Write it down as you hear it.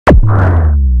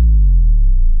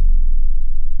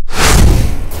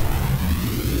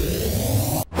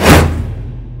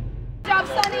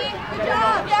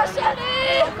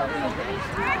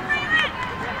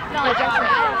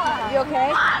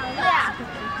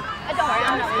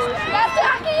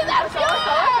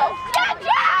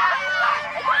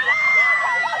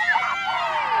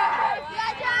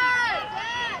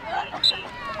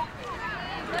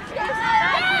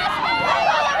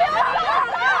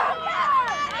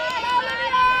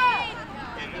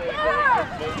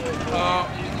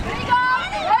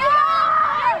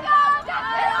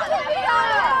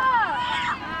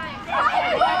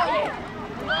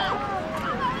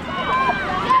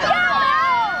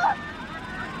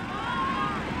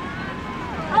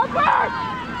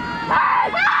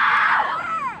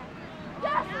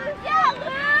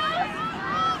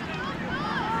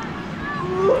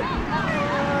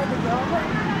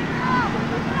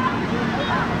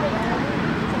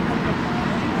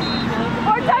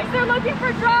Vortex, they're looking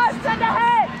for drive. Send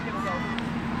ahead.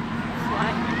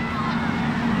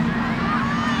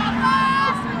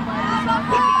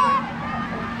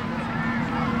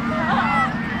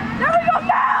 There we go,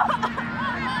 now!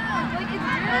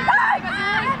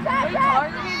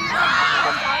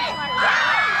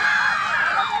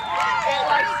 It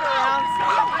like surrounds me.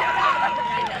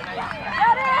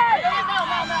 Get it!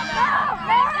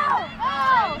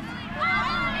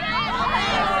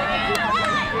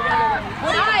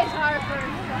 Nice, Harper.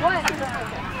 What?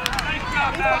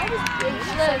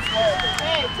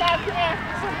 Hey, Tab, come here.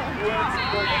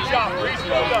 Good job, Reese,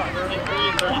 well done.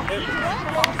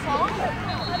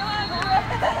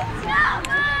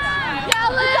 Yeah,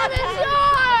 Liv, it's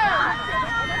yours!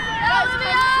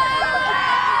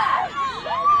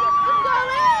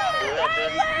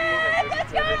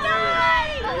 Let's go,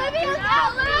 Liv! Olivia's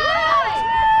out, Liv!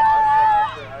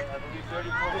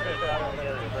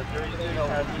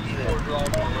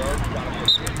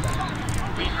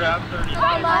 We grab 30.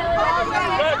 Come on,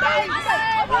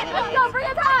 let's go, bring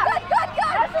it back! Good, good, good!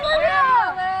 That's Olivia!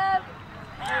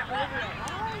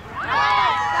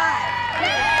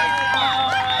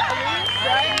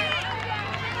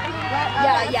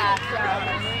 Yeah.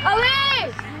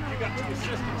 Elise! You got two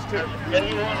assistants too.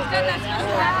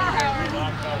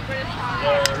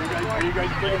 Are you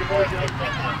guys playing the boys out?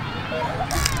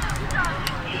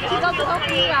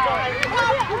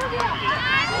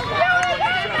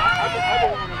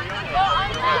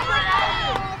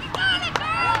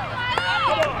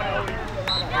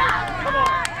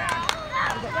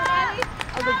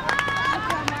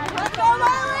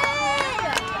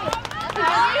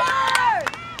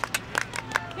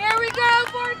 Here we go,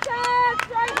 Vortex,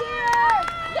 right here!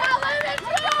 Yeah, let it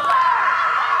go!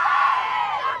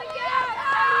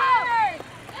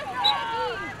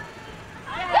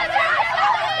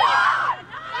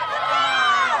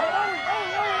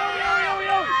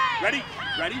 Ready?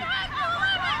 Ready?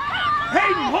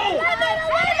 Hayden, hold!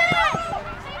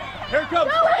 Here it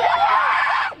comes!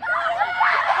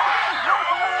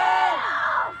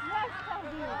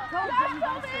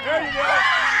 There you go!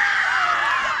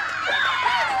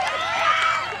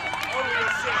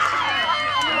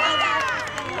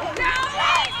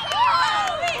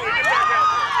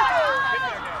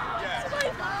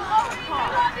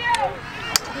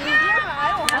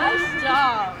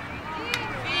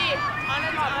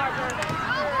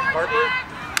 Harper?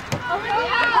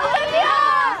 Olivia!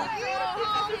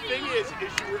 The thing is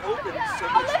you were open so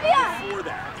much before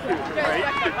that, right?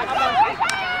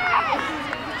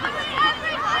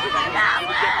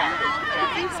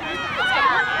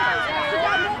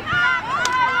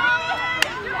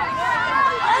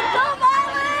 Let's go,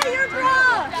 Miley! You're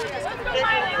drunk!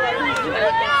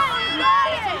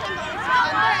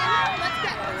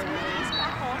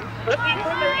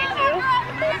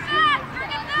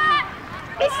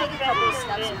 Let's think about those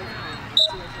steps.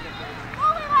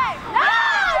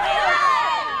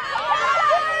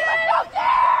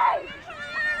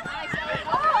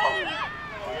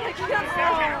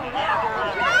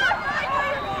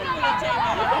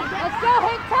 Let's go,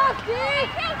 hit tough, D!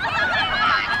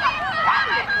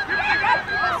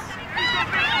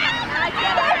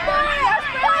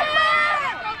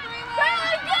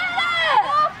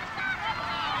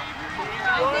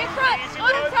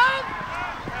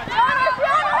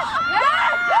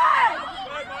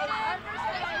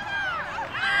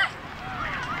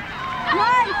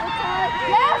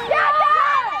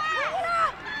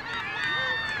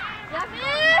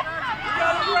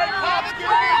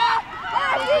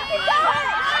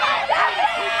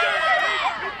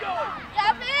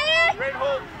 Great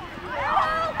hold.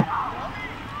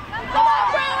 Come on,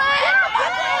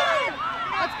 Braylon!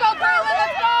 Let's go, Braylon,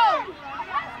 let's go!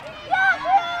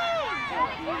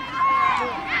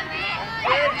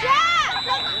 Good job!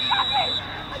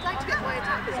 I'd like to get my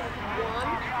attackers on 1,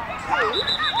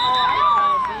 2.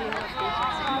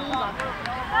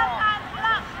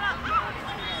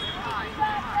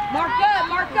 Mark good,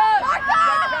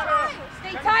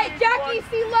 Jackie,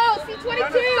 see low, see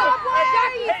 22.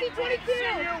 Jackie, see 22.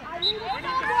 22!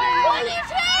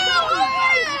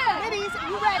 Middies,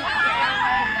 you ready?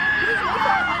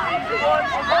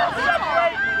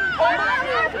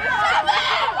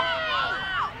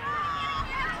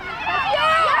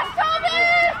 Yes, Toby!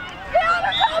 Stay on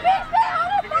her, Toby! Stay on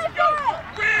her, fight for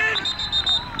it!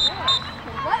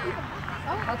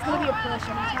 That's gonna be a push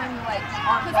anytime you like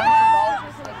aren't going for balls.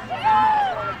 Just like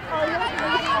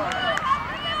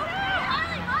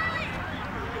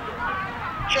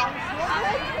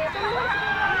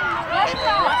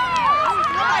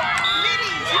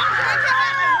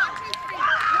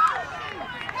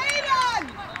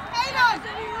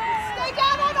Stay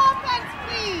down on offense,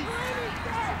 please.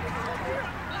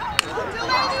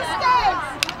 Delaney stays.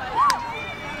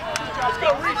 Let's go,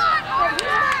 Reese.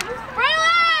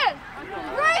 Braylon!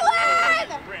 Braylon!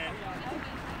 Braylon!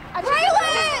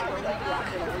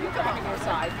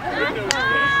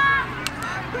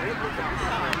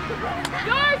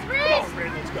 Yours, Reese!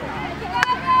 Let's go.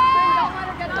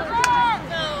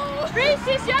 Reese,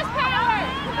 she's just power!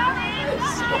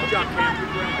 Good job, Cam. Good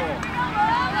grand ball.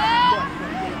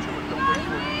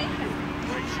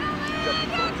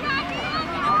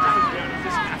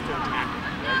 Just have to attack.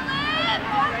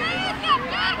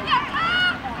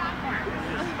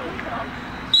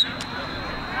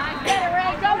 Get it,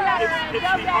 Ray. Go get it, Ray.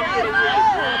 Go get it.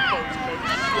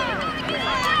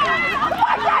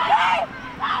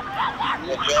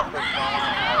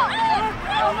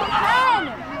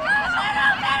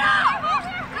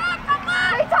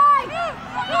 Stay tight.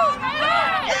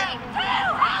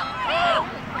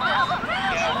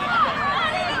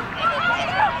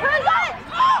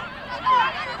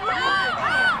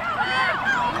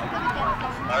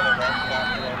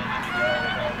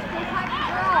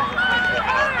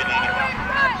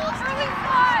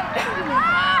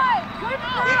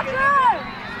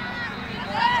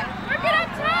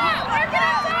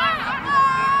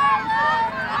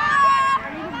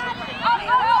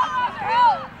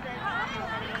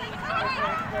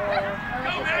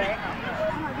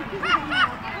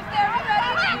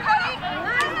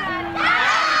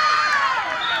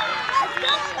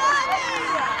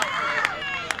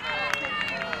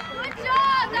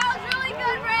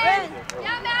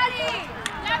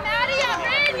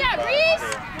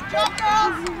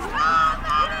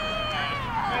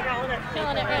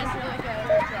 Killing it, Riz. Really good.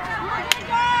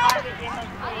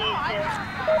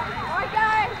 Alright,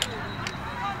 guys.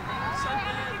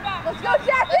 Let's go,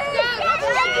 Jackie! Let's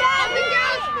go, Jackie!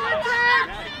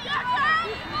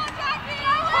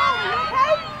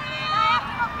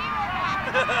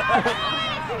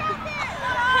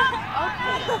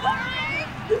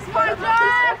 This is my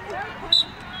job!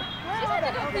 She's had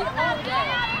to go through all day.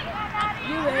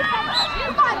 You ready?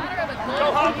 Go,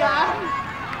 Hawkeye!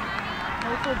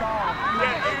 Hold the ball.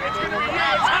 Yeah, it's going to be you.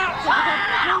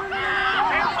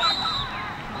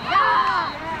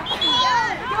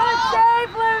 Good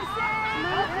save, Lucy!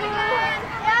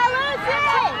 Yeah, Lucy!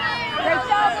 Great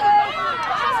job, Lucy!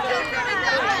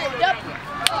 Yep.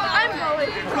 I'm going.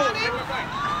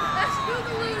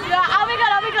 Yeah, I'll be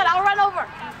good. I'll run over.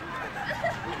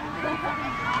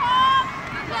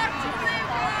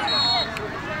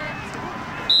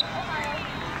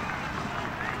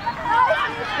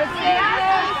 Good save,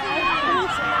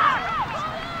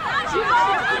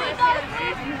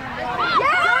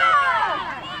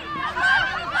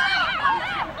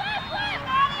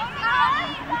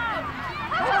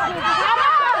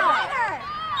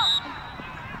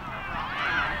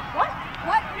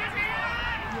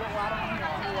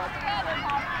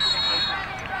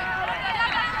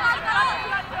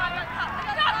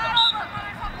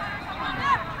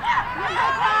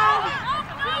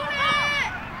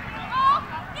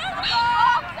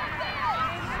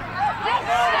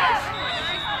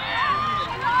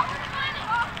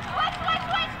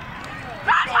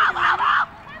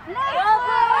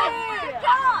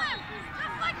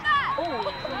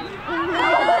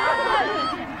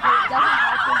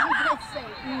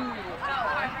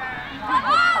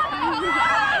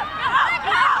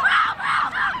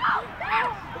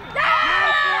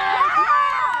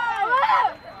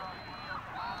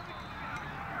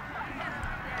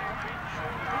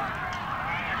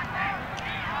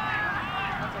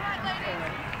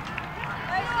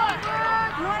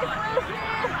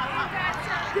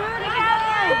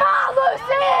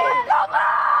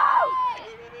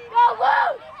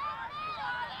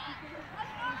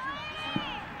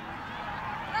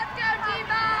 Let's go,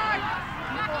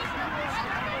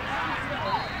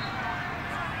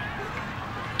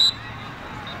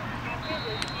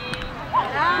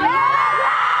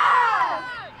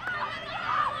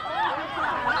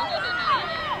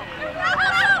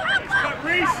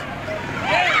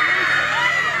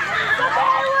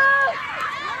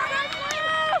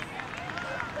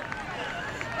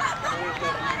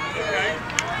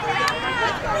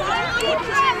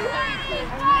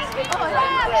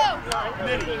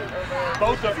 Mini.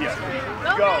 Both of you.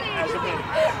 Go as a mini.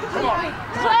 Come on.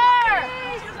 Claire!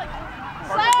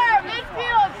 Claire,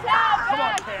 midfield, south, Come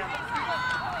on, back!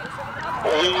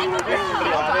 Cam.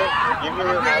 Give me a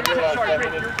reminder on 7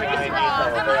 minutes behind you.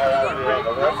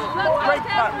 Great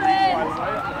cut, Reese, by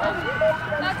the way.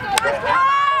 Let's go,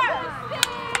 Claire!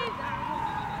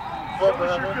 Show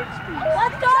us your good speed.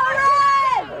 Let's go,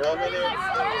 Ryan! 1 minute.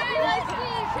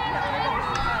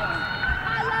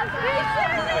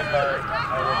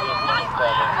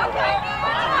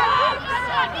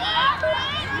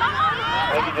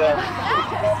 Thank you, Jeff.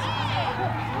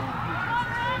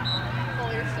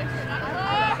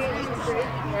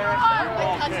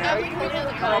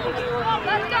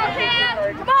 Let's go, Cam!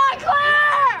 Come on,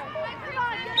 Claire! Let's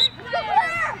go,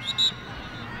 Claire!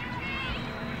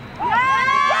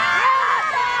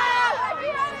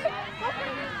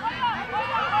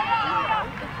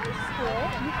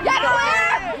 Yeah, Claire!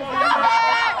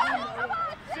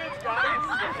 Sid's got it.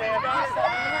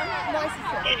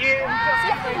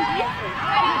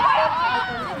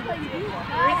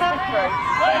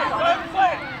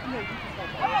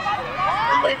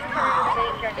 Play.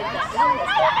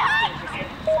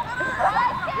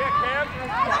 Yeah, Cam.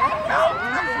 Help.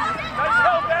 Nice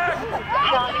help back.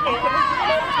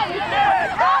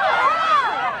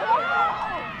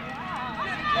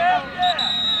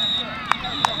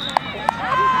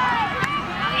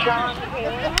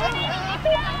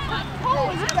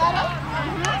 Oh, is it better?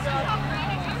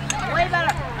 Way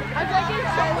better. I'm taking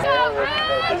so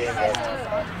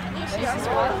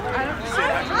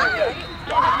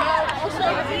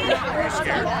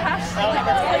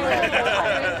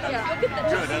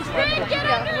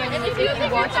and if you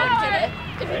watch it, get it.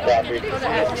 If you don't get it, go to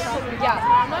X. Yeah,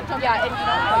 I'm not done. Yeah, and you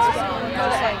don't go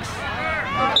to X.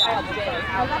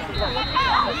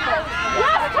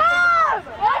 Yes, Tom!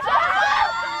 Watch out!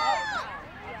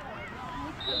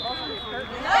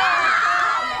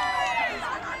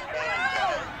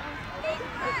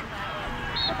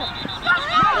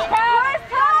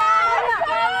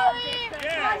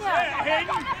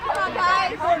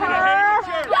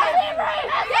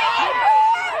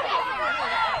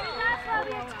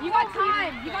 You got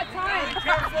time.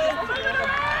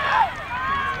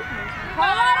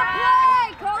 Call out a play.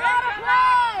 Call out a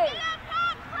play.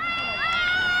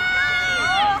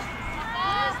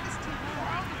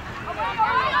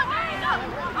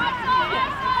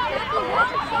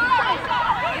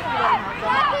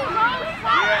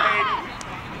 Yeah, Hayden.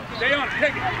 Stay on,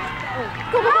 take it.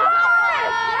 Come on.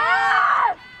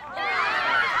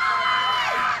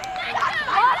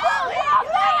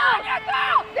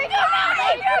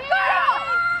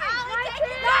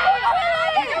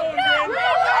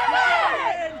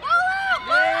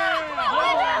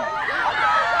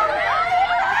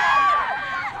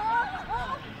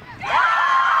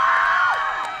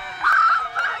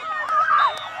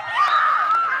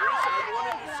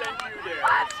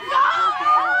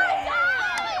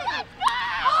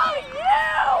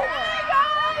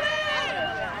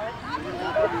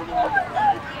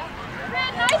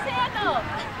 Nice handle.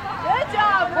 Good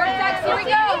job, Vortex. Here we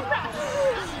go.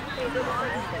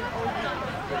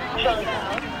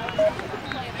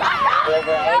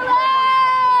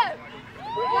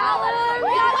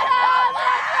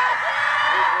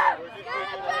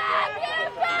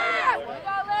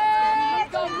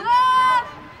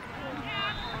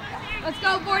 Let's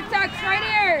go, Vortex, right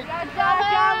here. Got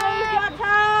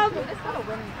Tom. It's not a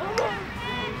win.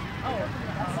 Oh,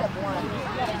 that's step one.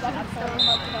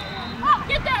 Oh,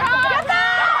 get there, Hawk! Get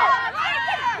there!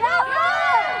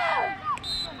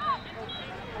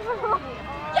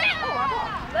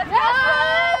 Let's go!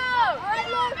 All right,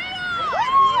 look.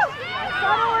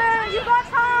 Settle in. You got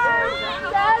time.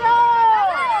 Settle.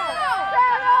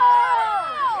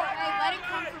 Hey, let it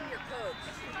come from your coach.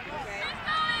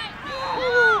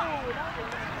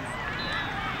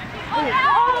 Okay?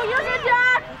 Oh, you're good,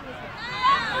 Jack.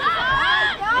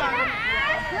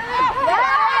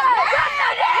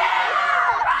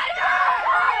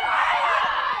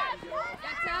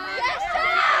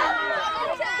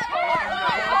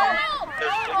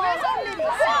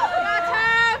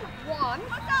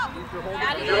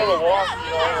 You're on the wall.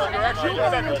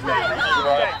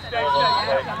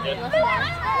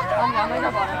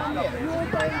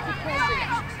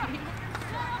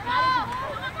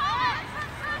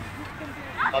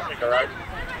 I'll take a ride.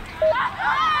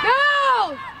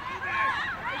 Go!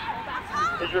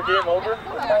 Is your game over?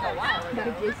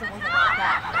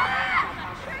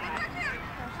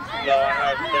 No, I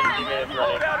have 17 minutes Hold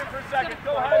running. out it for a second.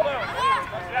 Go high-low.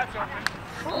 That's open.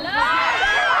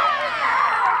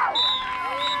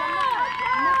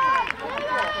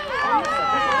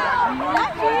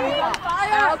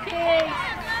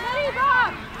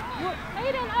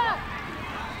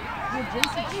 Just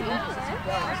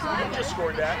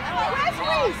scored that. Where's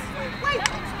Reese? Wait,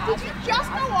 did you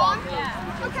just go on?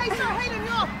 Okay, so Hayden,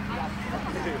 you're up.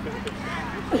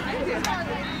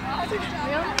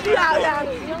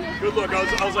 Good look. I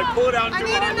was like, pull it out and I do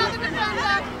need it. another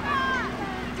defender.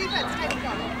 Defense, Tatum,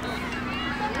 go.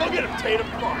 Go get him, Tatum.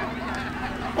 Come on.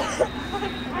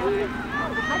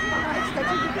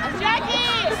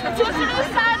 Jackie! Closer to the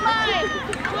sideline!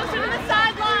 Closer to the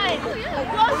sideline!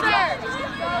 Closer!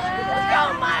 Let's go,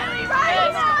 Miley!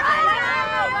 Right now!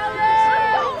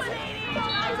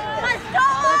 Let's go!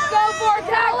 Let's go,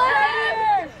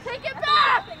 Vortex! Take it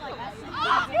back!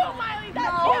 That's you, Miley!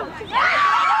 That's you!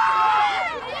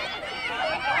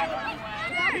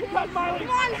 Cut Miley.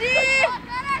 Come on, G!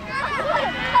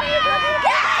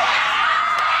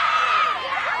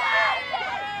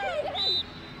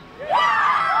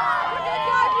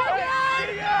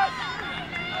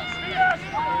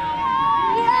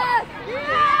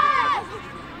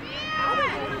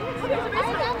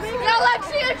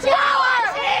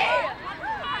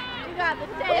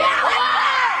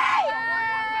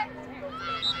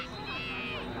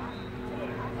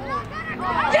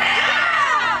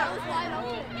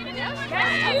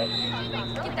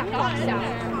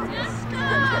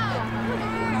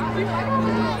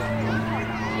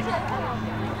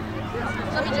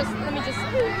 Let me just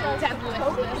tap this.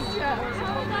 That's over!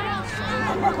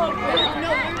 Oh my gosh!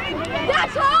 Yes!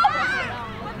 Over!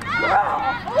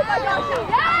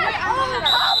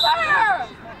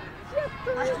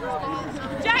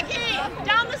 Jackie,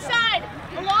 down the side,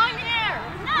 along here.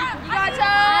 You got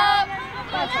Tom.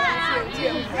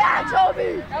 Yeah,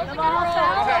 Toby.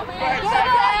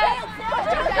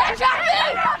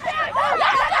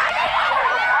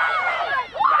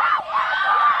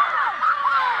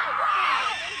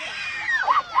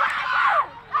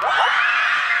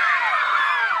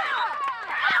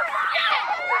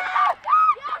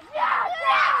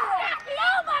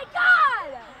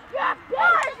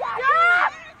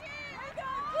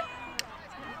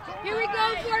 Here we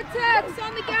go, Vortex,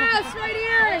 on the gas, right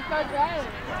here.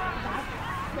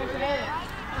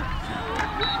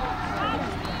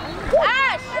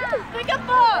 Ash, pick up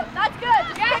ball. That's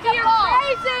good. Jackie, you're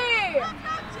crazy.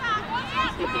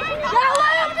 Yeah,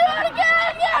 let him do it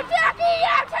again. Yeah, Jackie,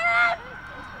 yeah, Tim.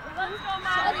 Let's go,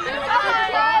 Miley. Let's go,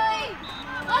 Miley.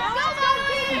 Let's go,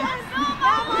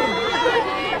 Miley.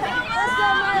 Let's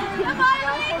go,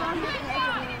 Miley.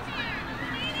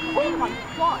 Oh my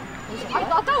God. I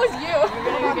thought that was you. We're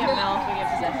going to get Mel if we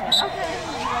get possession. Okay.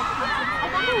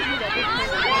 I thought that was you.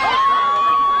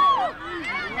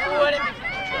 What?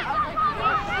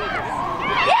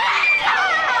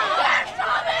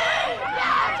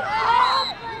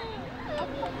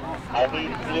 I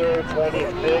need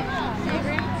 026.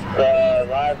 The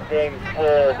last game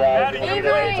score by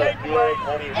Avery.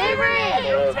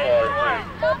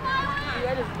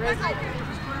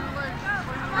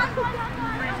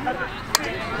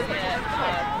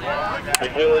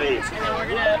 Agility. And then we're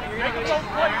gonna go get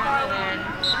Claire, and then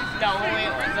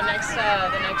the next drive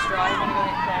we're gonna go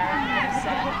get Claire,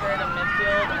 send her to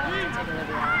midfield, and then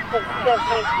take a little round.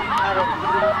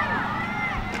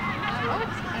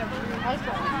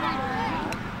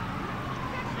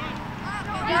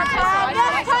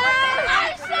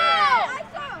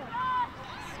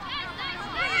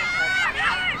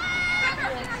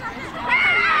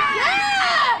 There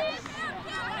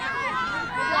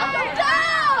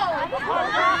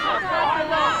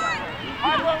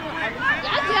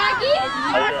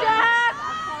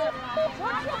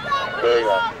you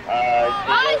go.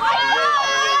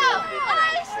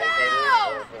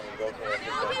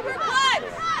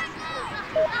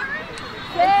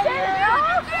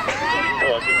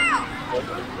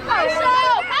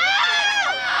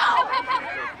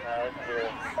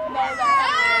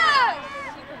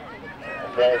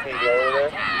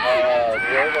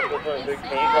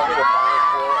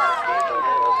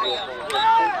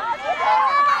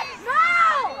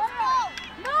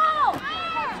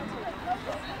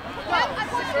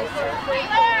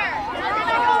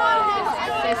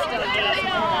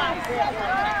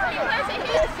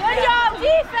 Good job,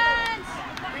 defense!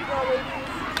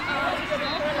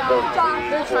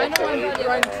 They're trying to run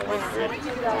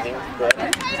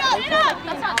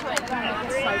That's not twin.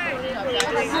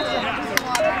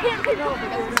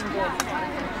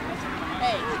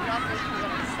 Hey,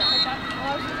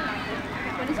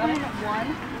 when he's winning at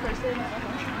one person,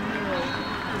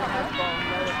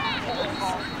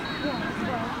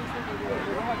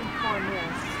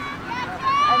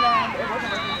 and then it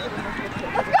wasn't working.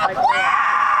 let's go,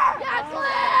 Claire! Yeah,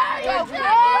 Claire! Go,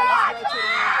 Claire!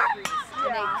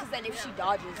 Because then if she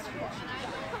dodges,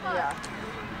 yeah.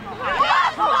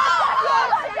 Yes,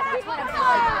 that's what I feel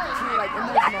like, too, like, in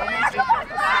those moments, you have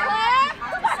to send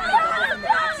from the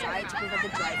backside to prevent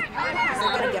the driving. Because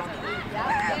they're going to get on the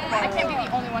I can't be the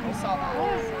only one who saw that.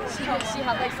 She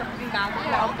had like something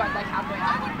mouth guard like halfway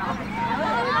out of her mouth.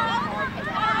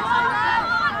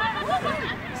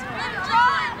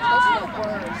 Those are the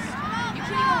worst. You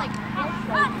can't even like.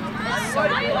 It's so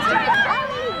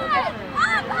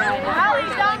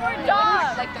Allie's downward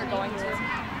dog. Like they're going to.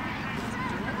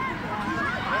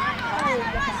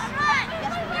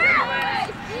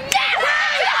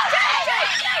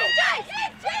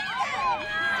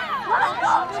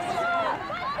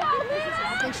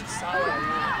 I think she saw it.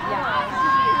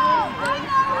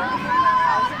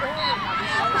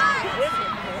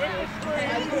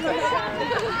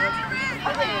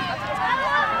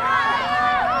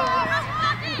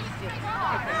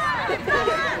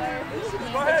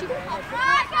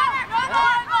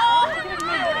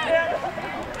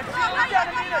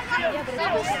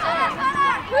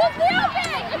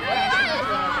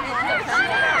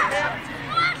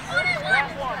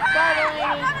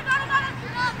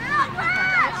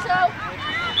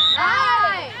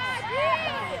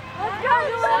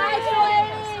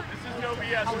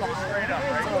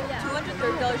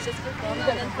 $230 just for film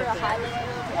and then for a highlight.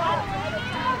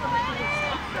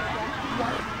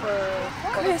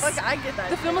 Chris, I get that.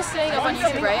 The film is staying up on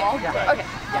YouTube, right? Yeah. Okay.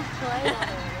 Yeah.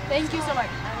 Thank you so much.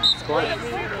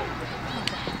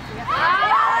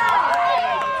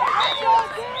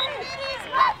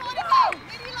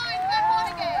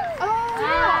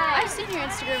 I've seen your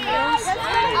Instagram reels.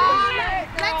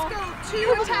 Let's go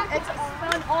 2 times. It's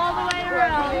fun all the way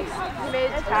around. We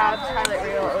made tabs, highlight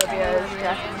reel, Olivia's,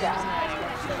 Jack and Jack.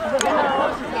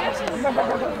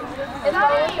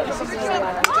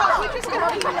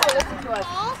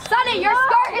 Sunny, your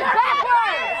skirt is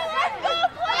backwards!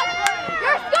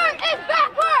 Your skirt is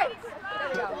backwards!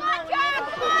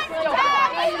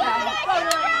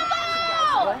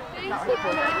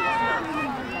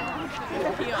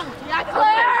 Yeah,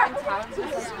 Claire!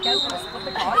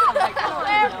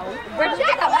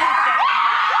 Regina!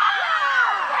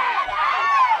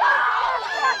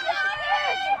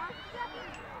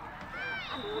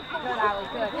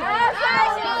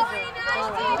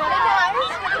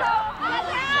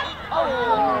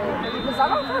 Was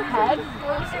that off her head?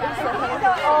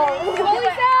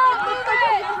 Police out! Move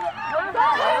it!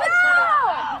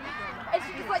 And she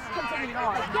just like continued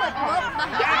on.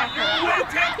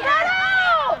 Get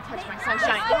out! Touch my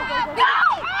sunshine. Go!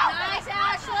 Nice,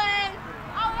 Ashlyn!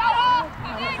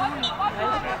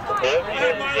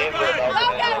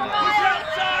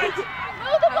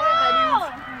 Move the ball!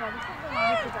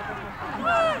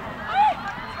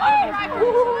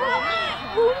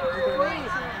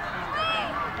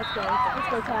 Let's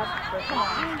go, Tab. Come on.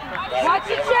 Watch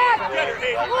it, Jack!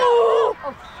 Ooh!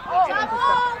 Holy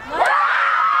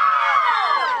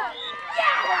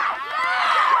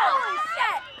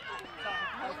shit!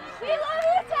 We love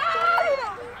you, Tab!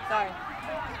 Sorry.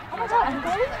 Oh my god,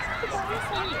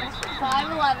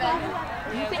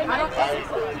 5'11". You think I don't think?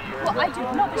 Well, I do.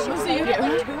 No, but she was like, you get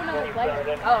like 2 another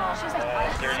player. Oh. She was like,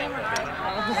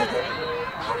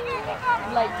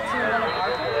 like 2 another our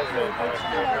players?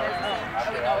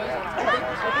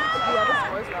 I think the other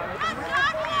scores were on. We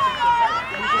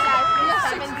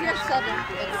have 7.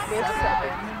 We have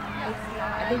 7.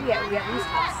 I think we at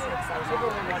least have 6.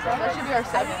 That should be our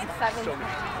 7.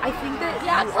 I think that...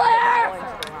 Yeah, Claire!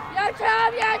 Yeah,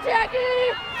 Tab! Yeah,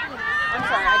 Jackie! I'm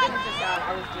sorry, I didn't just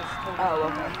I was just... Oh,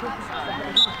 okay.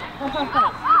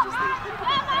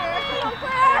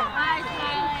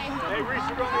 Hey, Reese,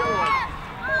 you're going the other way.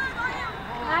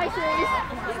 Nice, Reese.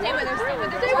 Stay with her, stay with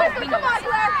her. Stay with her, come on,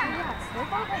 Claire!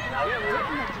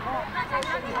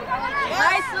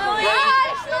 Nice, Lily!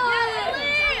 Nice, Lily!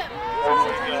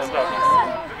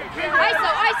 ISO,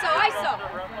 ISO, ISO!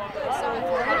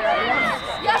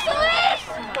 Yes, Elise!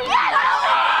 Yes,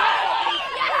 Elise!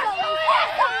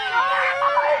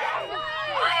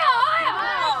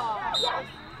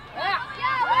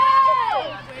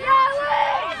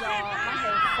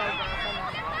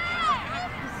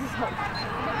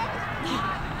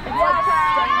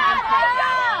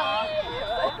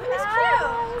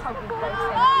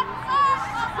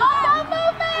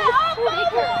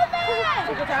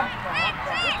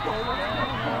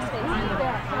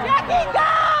 Jackie,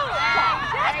 go!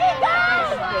 Jackie, go!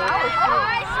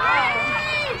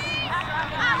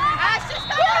 Ash, just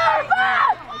go!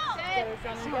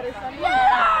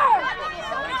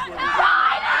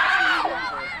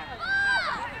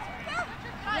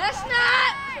 Yes,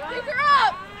 Nat! Pick her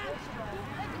up!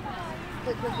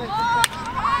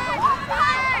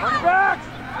 Run back!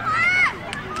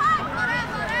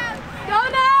 Go,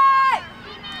 Nat!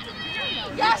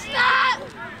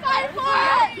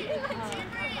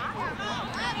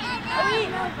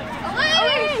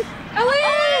 Elise!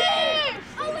 Elise!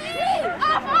 Elise!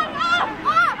 Up, up, up,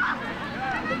 up!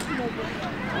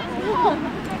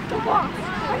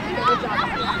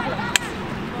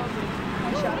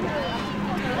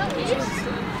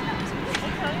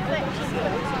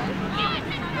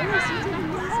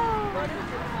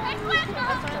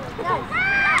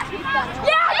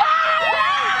 Yeah!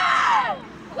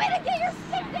 Way to get your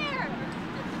stick there!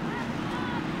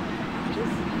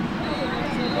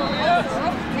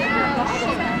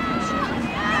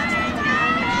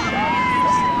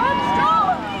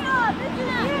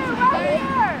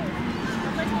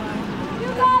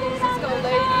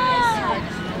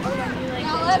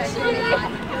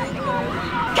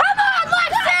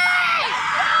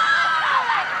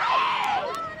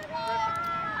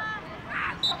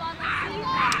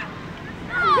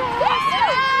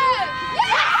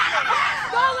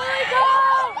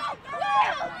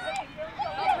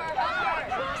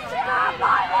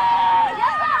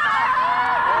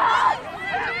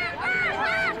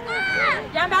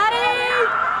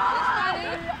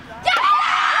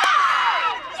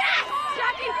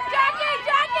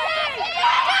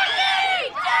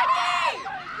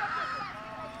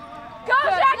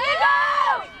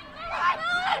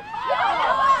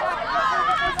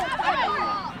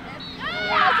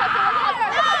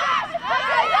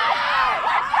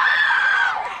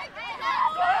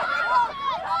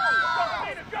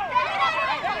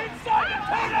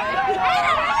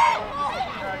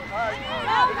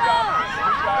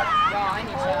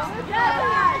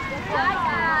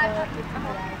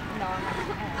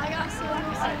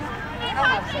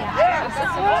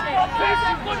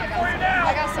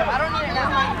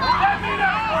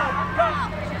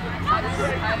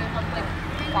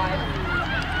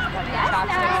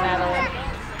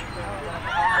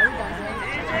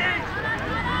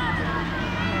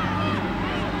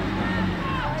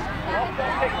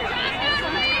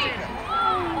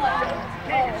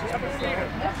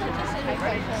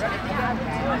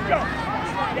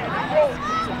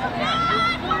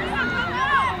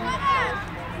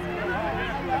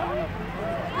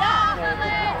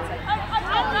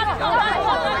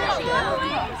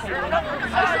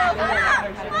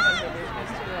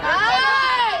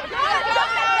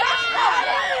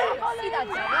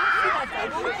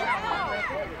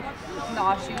 No,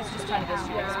 she was just trying to get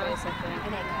straight space, I think.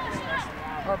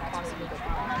 Or possibly go.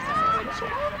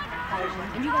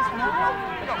 And you guys know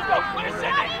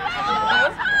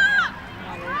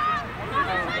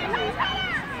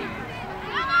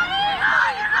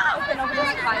open over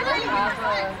this Kyler have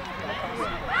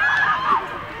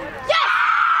yes!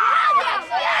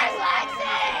 Yes,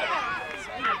 Lexi!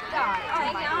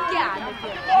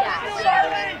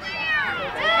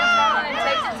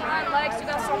 Take your time, Lex. You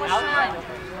got so much time.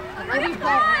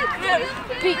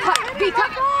 Be cut.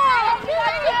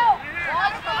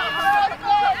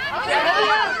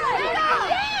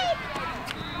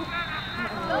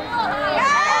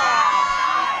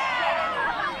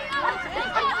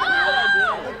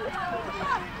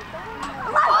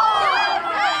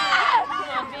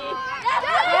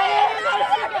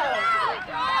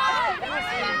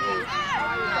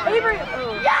 Avery!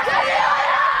 Yes!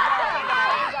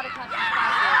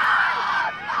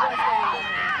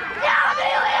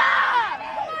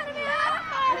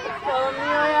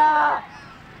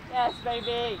 Yes,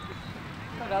 baby.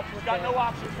 We've got no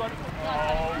options, but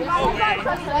Go, Sunny!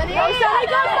 Go, Sunny!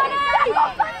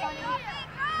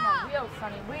 Wheel,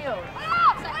 Sunny, wheel.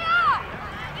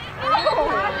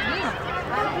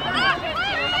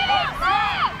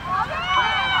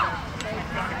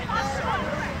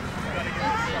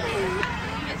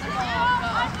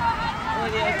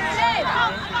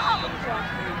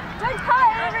 Good cut,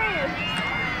 Avery!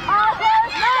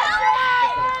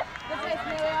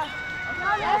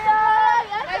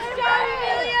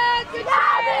 Good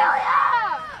shot, Amelia!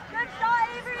 Good shot,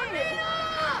 Avery! Good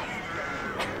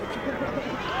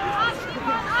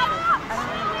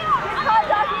shot,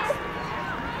 Ducky!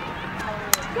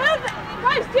 Good!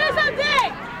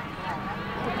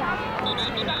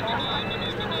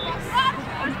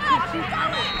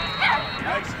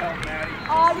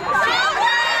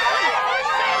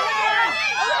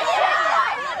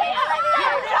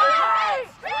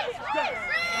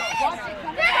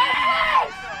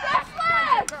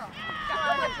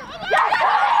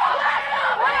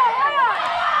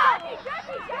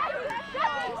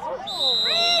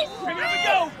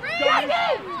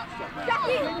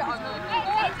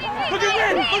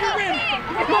 rim! Look at rim!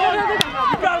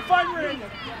 You gotta find rim!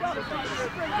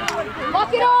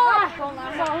 Lock it off!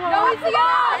 No, it's the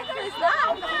off!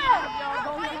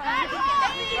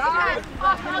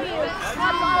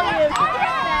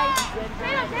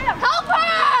 Help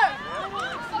her!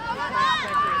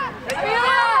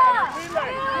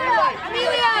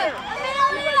 Amelia!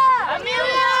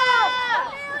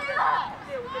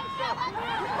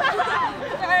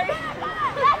 Sorry.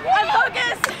 I'm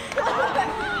focused!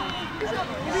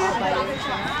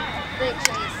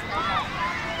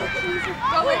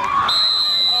 Go in!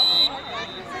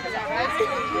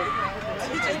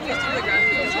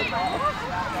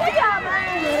 Good job,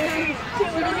 man!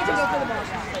 We don't need to go for the ball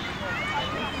shot.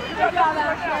 Good job,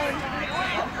 Ashley.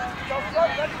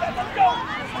 Let's go!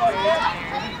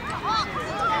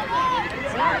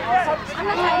 I'm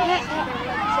not trying to hit.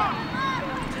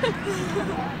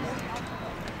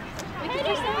 We can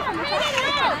do something.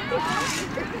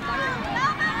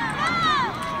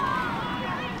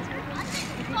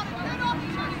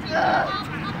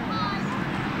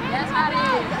 Yes,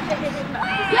 Maddie!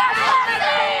 Yes,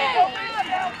 Maddie!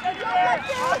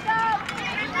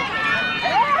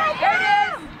 There it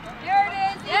is! There it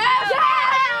is! Yes! Yes!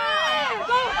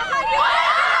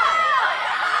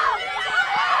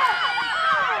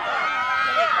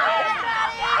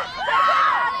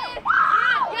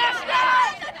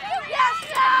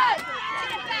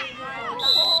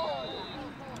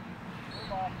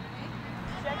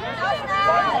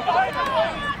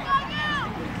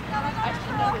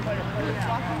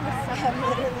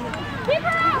 Keep her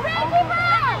out! Ray, keep her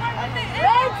out!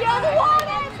 Ray, feel the water!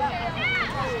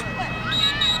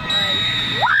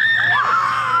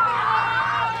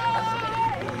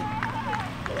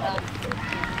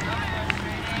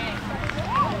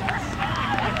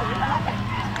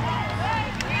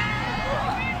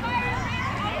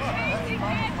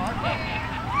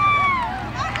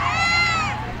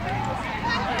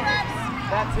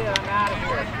 That's it, I'm out of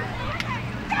here.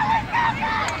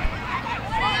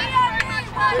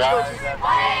 Guys,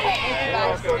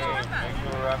 that's it. Thanks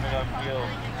for wrapping up field.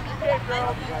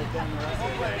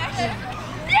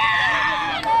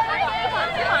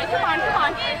 Come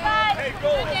on. Hey,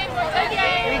 go! Good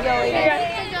game.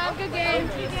 Good job, good game.